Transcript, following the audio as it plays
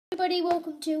everybody,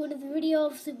 welcome to another video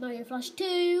of Super Mario Flash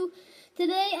 2.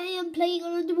 Today I am playing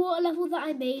an underwater level that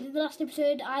I made. In the last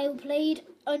episode I played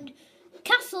a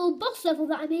castle boss level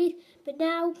that I made, but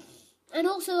now, and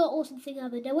also an awesome thing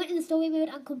happened. I went in the story mode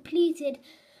and completed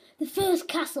the first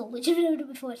castle, which I've never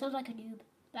done before. It sounds like a noob,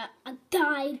 but I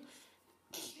died.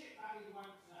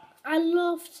 I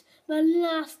lost my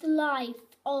last life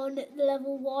on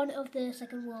level 1 of the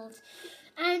second world,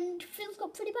 and things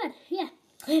got pretty bad. Yeah,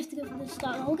 I have to go from the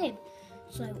start of the whole game.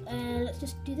 So let's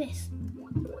just do this.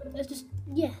 Let's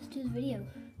do the video.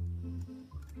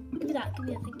 Give me that.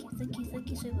 Thank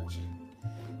you so much.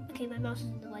 Okay, my mouse is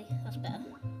in the way. That's better.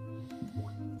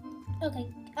 Okay,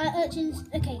 urchins.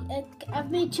 Okay,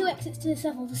 I've made 2 exits to this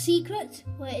level. The secret,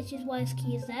 which is why this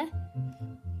key is there.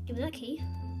 Give me that key.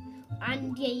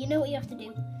 And yeah, you know what you have to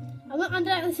do. I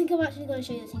don't think I'm actually going to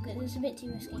show you the secret. It's a bit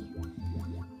too risky.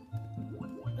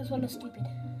 As well as stupid.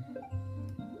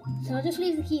 So I'll just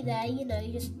leave the key there. You know,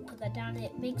 you just put that down.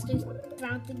 It makes those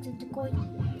round things into coin.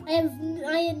 I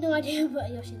had no idea about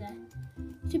Yoshi there.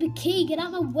 Stupid key, get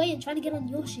out of my way! I'm trying to get on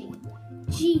Yoshi.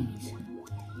 Jeez.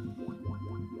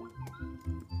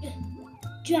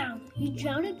 Drown. You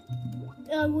drowned?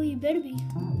 Oh, well, you better be.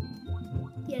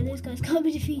 Yeah, those guys can't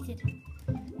be defeated.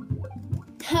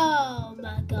 Oh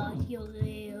my god, you're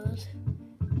lose.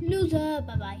 Loser,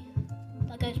 bye-bye.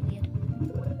 That guy's weird.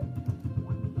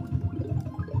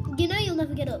 You know you'll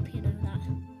never get up, you know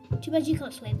that. Too bad you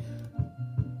can't swim.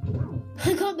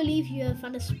 I can't believe you're a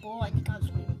fan of sport and you can't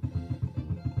swim.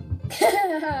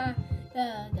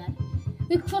 Oh god.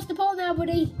 We've crossed the pole now,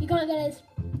 buddy. You can't get us.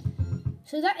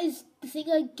 So that is the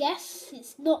thing, I guess.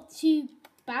 It's not too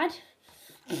bad.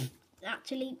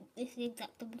 Actually, this is the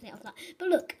exact opposite of that. But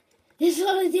look. This is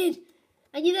all I did.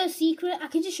 And you know the secret? I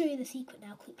can just show you the secret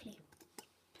now quickly.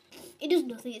 It does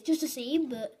nothing. It's just the same,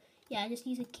 but yeah, I just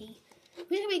use a key.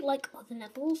 We're going to make like other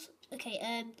levels. Okay,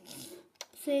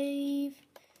 save.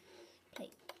 Play.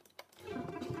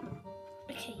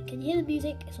 Okay, can you hear the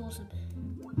music? It's awesome.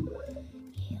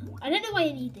 Yeah. I don't know why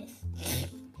I need this.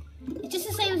 It's just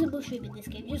the same as a mushroom in this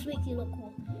game. It just makes you look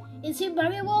cool. In Super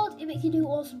Mario World, it makes you do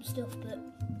awesome stuff, but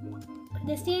in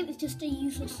this game, it's just a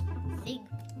useless thing.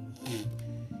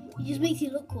 It just makes you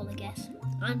look cool, I guess.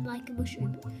 I'm like a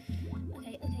mushroom.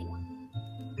 Okay.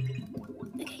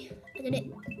 And then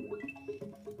it.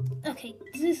 Okay,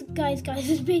 this guys,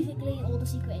 is basically all the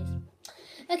secret is.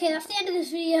 Okay, that's the end of this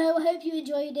video. I hope you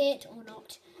enjoyed it or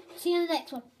not. See you in the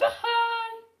next one. Bye!